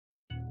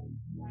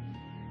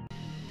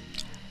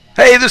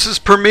Hey, this is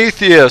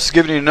Prometheus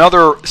giving you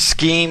another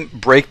scheme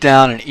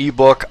breakdown and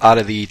ebook out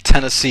of the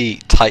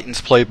Tennessee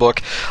Titans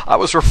playbook. I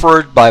was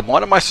referred by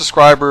one of my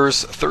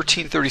subscribers,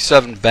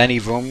 1337 Benny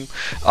Voom.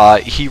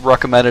 He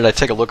recommended I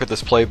take a look at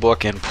this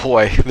playbook, and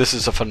boy, this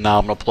is a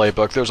phenomenal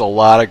playbook. There's a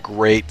lot of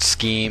great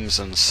schemes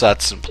and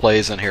sets and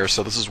plays in here,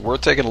 so this is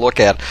worth taking a look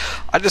at.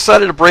 I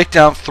decided to break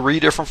down 3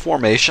 different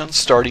formations,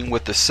 starting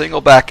with the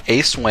single back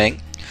ace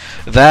wing,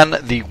 then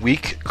the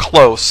weak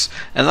close,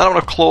 and then I'm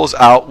going to close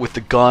out with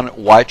the gun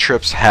Y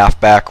trips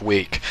halfback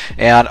weak.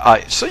 And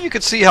so you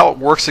can see how it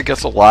works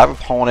against a live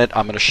opponent.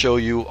 I'm going to show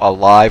you a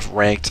live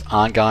ranked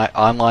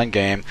online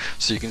game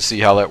so you can see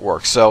how that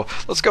works. So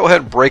let's go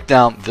ahead and break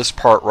down this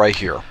part right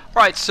here.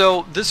 Alright,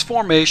 so this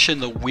formation,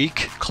 the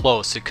weak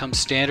close, it comes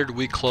standard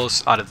weak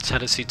close out of the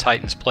Tennessee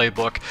Titans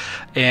playbook.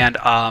 And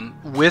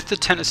with the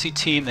Tennessee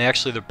team, their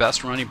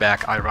best running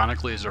back,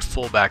 ironically, is their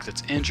fullback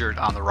that's injured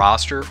on the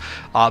roster.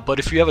 But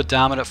if you have a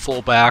dominant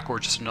fullback or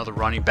just another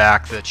running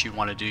back that you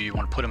want to do, you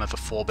want to put him at the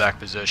fullback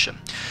position.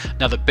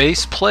 Now the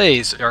base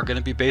plays are going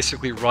to be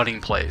basically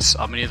running plays.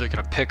 I'm either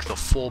going to pick the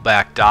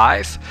fullback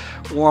dive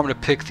or I'm going to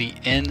pick the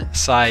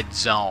inside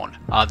zone.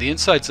 The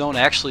inside zone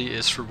actually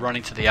is for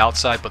running to the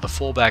outside, but the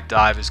fullback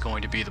dive is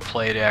going to be the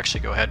play to actually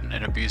go ahead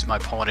and abuse my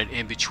opponent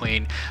in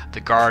between the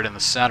guard and the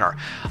center.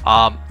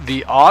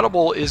 The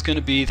audible is going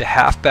to be the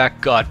halfback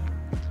gut.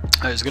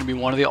 Is going to be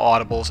one of the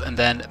audibles, and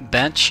then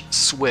bench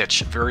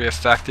switch, very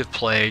effective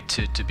play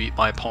to beat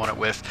my opponent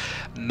with.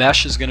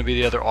 Mesh is going to be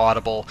the other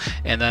audible,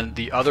 and then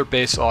the other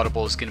base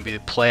audible is going to be the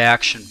play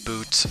action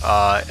boot,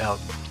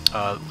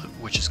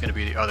 which is going to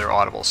be the other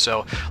audible.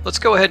 So let's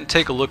go ahead and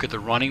take a look at the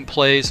running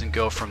plays and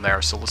go from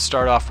there. So let's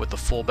start off with the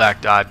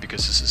fullback dive,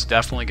 because this is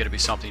definitely going to be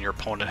something your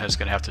opponent is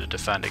going to have to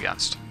defend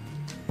against.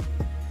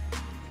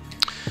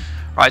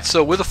 Alright,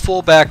 so with a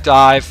fullback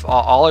dive,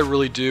 all I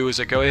really do is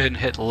I go ahead and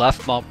hit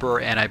left bumper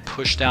and I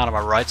push down on my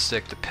right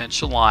stick to pinch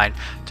the line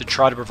to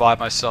try to provide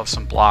myself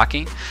some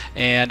blocking.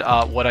 And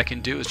what I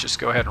can do is just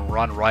go ahead and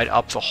run right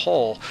up the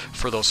hole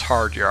for those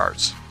hard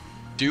yards.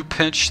 Do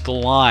pinch the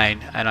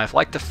line, and I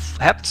like to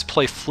have this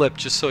play flip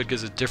just so it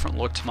gives a different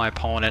look to my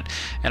opponent.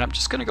 And I'm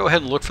just going to go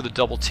ahead and look for the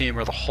double team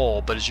or the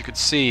hole. But as you can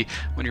see,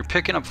 when you're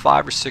picking up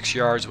 5 or 6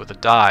 yards with a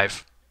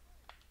dive,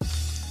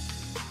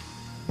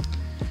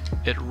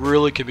 it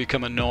really can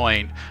become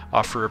annoying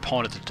for your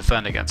opponent to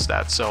defend against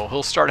that. So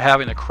he'll start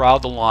having to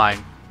crowd the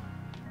line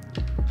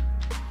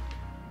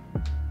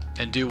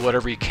and do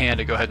whatever he can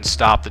to go ahead and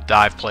stop the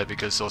dive play,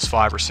 because those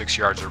 5 or 6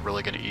 yards are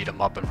really going to eat him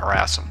up and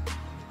harass him.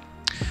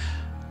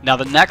 Now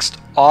the next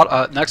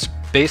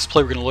base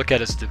play we're going to look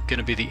at is going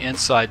to be the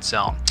inside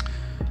zone.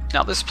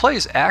 Now this play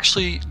is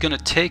actually going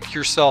to take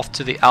yourself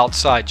to the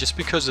outside just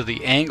because of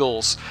the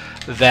angles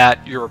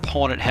that your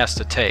opponent has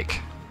to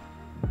take.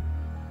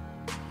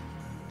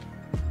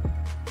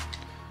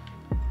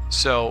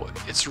 So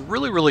it's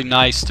really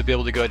nice to be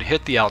able to go ahead and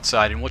hit the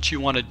outside, and what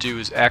you want to do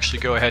is actually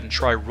go ahead and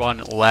try run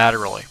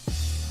laterally.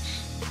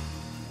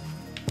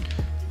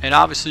 And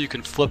obviously you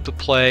can flip the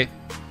play.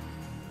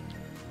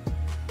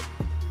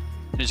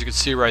 As you can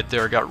see right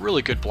there, got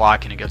really good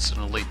blocking against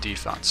an elite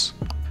defense.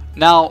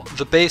 Now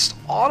the base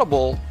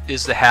audible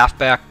is the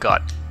halfback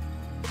gut.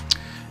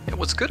 And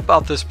what's good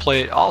about this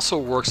play, it also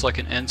works like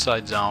an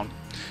inside zone.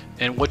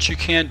 And what you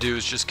can do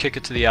is just kick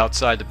it to the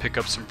outside to pick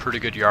up some pretty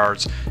good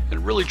yards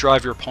and really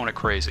drive your opponent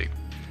crazy.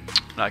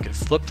 And I can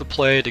flip the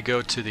play to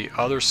go to the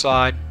other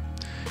side,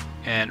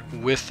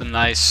 and with the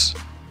nice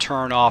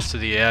turn off to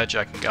the edge,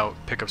 I can go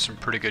pick up some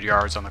pretty good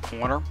yards on the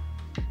corner.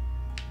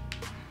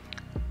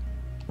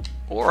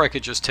 Or I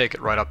could just take it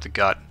right up the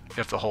gut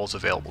if the hole's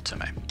available to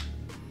me.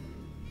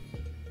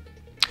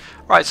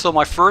 Alright, so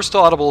my first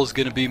audible is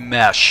going to be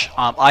mesh.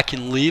 I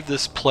can leave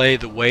this play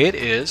the way it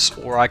is,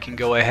 or I can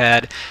go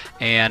ahead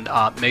and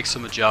make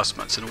some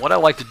adjustments. And what I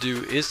like to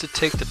do is to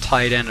take the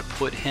tight end and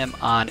put him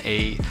on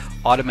a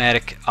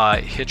automatic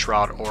hitch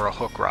route or a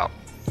hook route.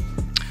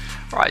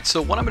 Alright,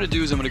 so what I'm going to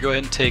do is I'm going to go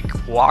ahead and take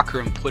Walker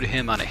and put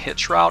him on a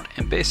hitch route,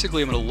 and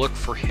basically I'm going to look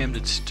for him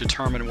to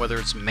determine whether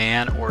it's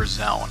man or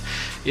zone.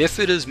 If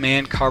it is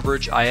man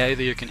coverage, I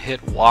either can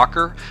hit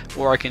Walker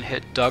or I can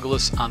hit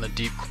Douglas on the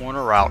deep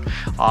corner route.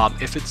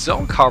 If it's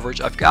zone coverage,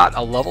 I've got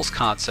a levels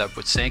concept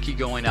with Sankey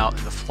going out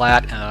in the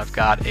flat, and I've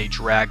got a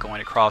drag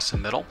going across the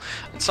middle.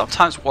 And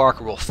sometimes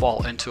Walker will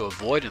fall into a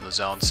void in the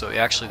zone, so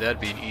actually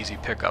that'd be an easy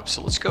pickup.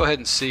 So let's go ahead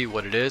and see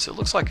what it is. It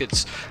looks like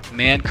it's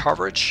man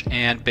coverage,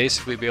 and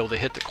basically be able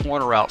to hit the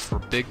corner route for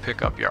big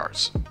pickup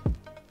yards.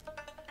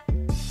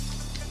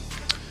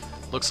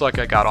 Looks like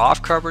I got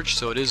off coverage,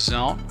 so it is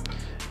zone.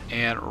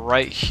 And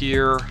right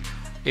here,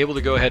 able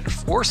to go ahead and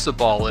force the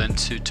ball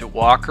into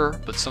Walker,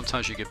 but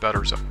sometimes you get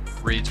better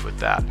reads with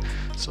that.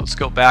 So let's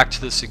go back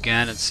to this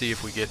again and see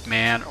if we get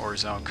man or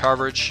zone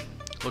coverage.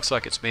 Looks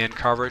like it's man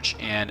coverage,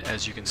 and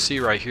as you can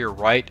see right here,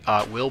 right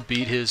will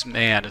beat his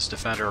man, his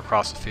defender,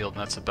 across the field,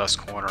 and that's the best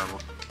corner.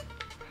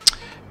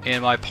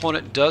 And my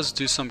opponent does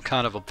do some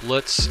kind of a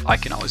blitz. I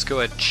can always go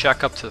ahead and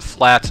check up to the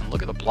flats and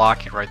look at the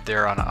blocking right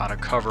there on a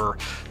cover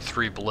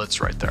 3 blitz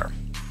right there.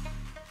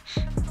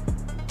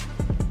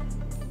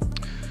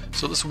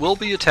 So this will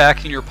be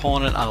attacking your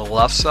opponent on the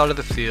left side of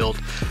the field.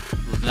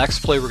 The next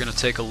play we're going to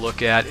take a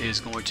look at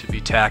is going to be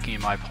attacking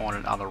my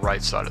opponent on the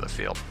right side of the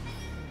field.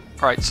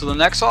 Alright, so the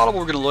next audible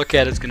we're going to look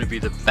at is going to be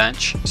the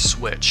bench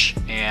switch.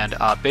 And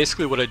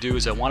basically what I do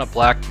is I want to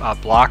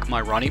block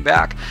my running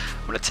back.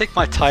 I'm going to take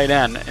my tight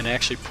end and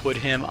actually put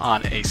him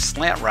on a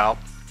slant route.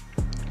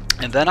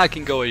 And then I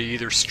can go and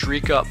either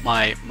streak up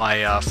my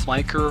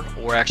flanker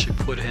or actually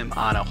put him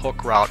on a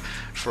hook route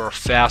for a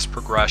fast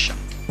progression.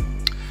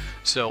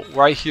 So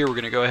right here we're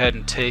going to go ahead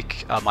and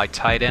take my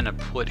tight end and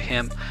put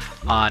him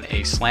on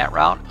a slant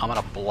route. I'm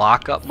going to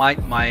block up my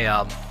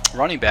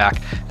running back,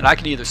 and I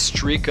can either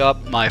streak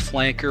up my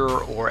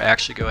flanker or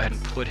actually go ahead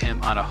and put him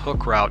on a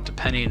hook route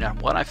depending on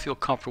what I feel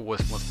comfortable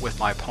with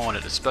my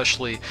opponent,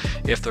 especially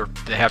if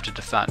they have to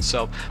defend.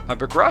 So my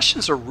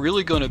progressions are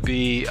really going to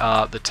be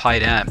the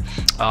tight end,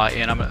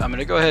 and I'm going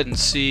to go ahead and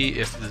see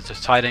if the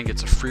tight end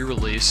gets a free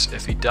release.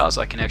 If he does,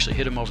 I can actually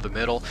hit him over the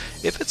middle.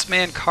 If it's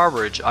man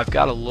coverage, I've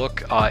got to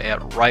look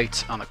at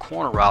right on the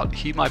corner route.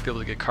 He might be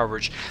able to get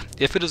coverage.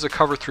 If it is a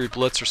cover 3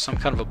 blitz or some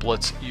kind of a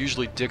blitz,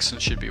 usually Dixon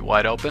should be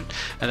wide open.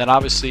 And then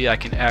obviously I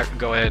can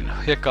go ahead and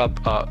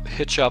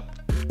hitch up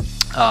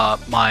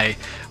my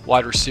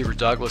wide receiver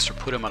Douglas or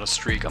put him on a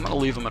streak. I'm going to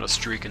leave him on a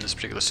streak in this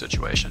particular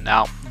situation.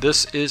 Now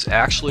this is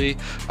actually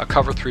a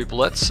cover 3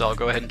 blitz, so I'll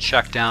go ahead and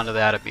check down to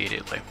that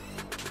immediately.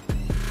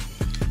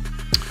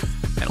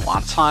 And a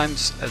lot of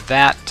times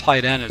that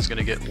tight end is going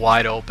to get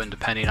wide open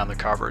depending on the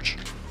coverage.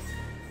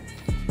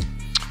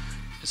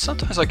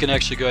 Sometimes I can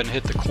actually go ahead and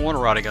hit the corner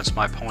route against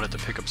my opponent to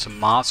pick up some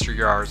monster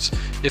yards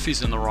if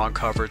he's in the wrong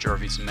coverage or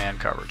if he's in man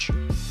coverage.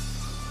 And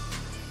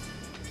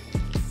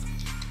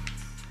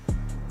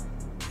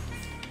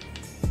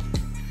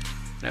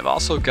I've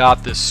also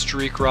got this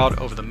streak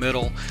route over the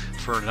middle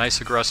for a nice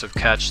aggressive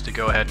catch to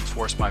go ahead and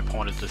force my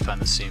opponent to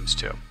defend the seams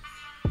too.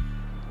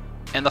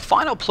 And the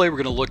final play we're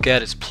going to look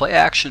at is play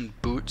action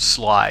boot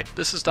slide.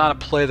 This is not a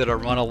play that I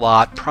run a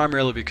lot,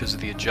 primarily because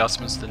of the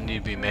adjustments that need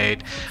to be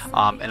made,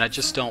 and I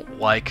just don't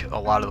like a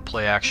lot of the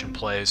play action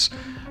plays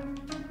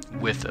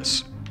with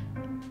this.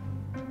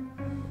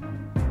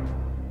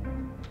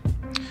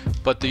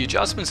 But the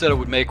adjustments that I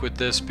would make with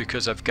this,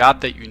 because I've got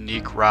that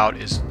unique route,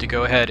 is to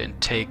go ahead and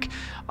take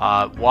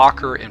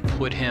Walker and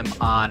put him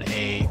on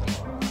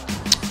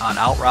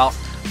out route.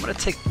 I'm going to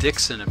take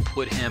Dixon and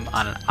put him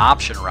on an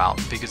option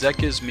route because that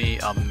gives me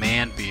a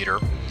man beater.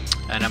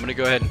 And I'm going to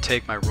go ahead and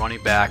take my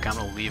running back. I'm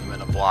going to leave him in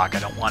a block. I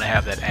don't want to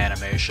have that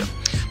animation.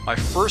 My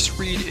first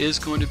read is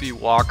going to be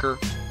Walker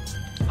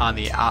on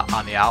the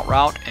out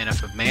route, and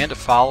if Amanda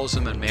follows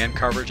him in man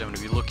coverage, I'm going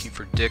to be looking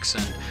for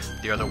Dixon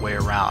the other way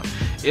around.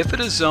 If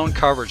it is zone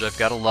coverage, I've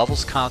got a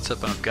levels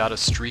concept and I've got a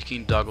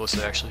streaking Douglas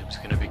that actually is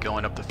going to be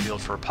going up the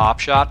field for a pop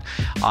shot.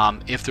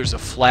 If there's a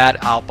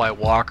flat out by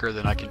Walker,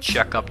 then I can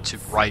check up to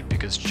right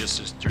because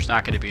there's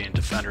not going to be any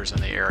defenders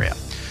in the area.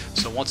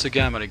 So once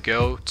again, I'm going to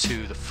go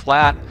to the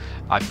flat.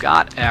 I've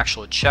got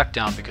actually a check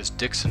down because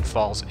Dickerson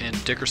falls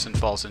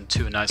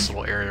into a nice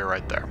little area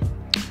right there.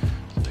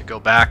 Go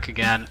back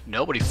again,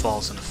 nobody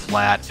falls in the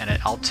flat, and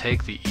I'll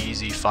take the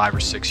easy 5 or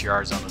 6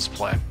 yards on this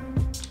play.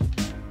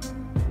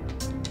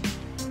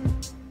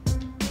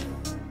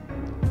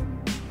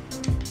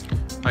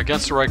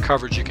 Against the right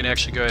coverage, you can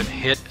actually go ahead and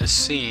hit a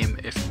seam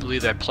if you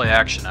leave that play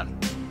action in.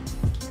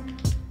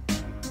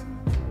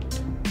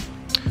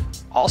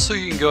 Also,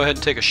 you can go ahead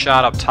and take a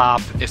shot up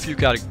top if you've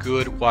got a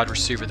good wide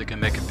receiver that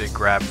can make a big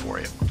grab for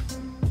you.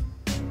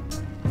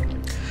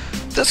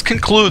 This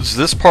concludes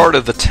this part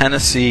of the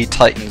Tennessee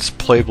Titans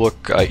playbook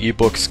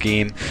ebook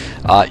scheme.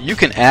 You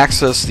can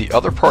access the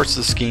other parts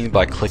of the scheme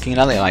by clicking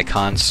on the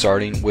icon,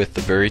 starting with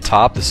the very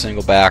top, the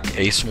single back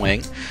ace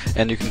wing,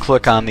 and you can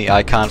click on the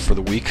icon for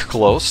the weak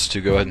close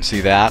to go ahead and see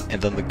that, and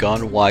then the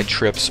gun wide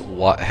trips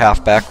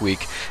halfback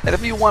weak. And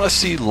if you want to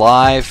see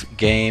live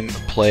game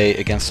play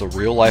against a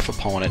real life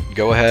opponent,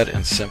 go ahead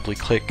and simply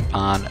click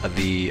on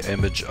the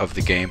image of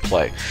the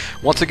gameplay.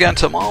 Once again,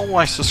 to all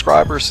my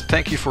subscribers,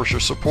 thank you for your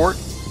support.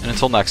 And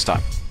until next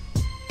time.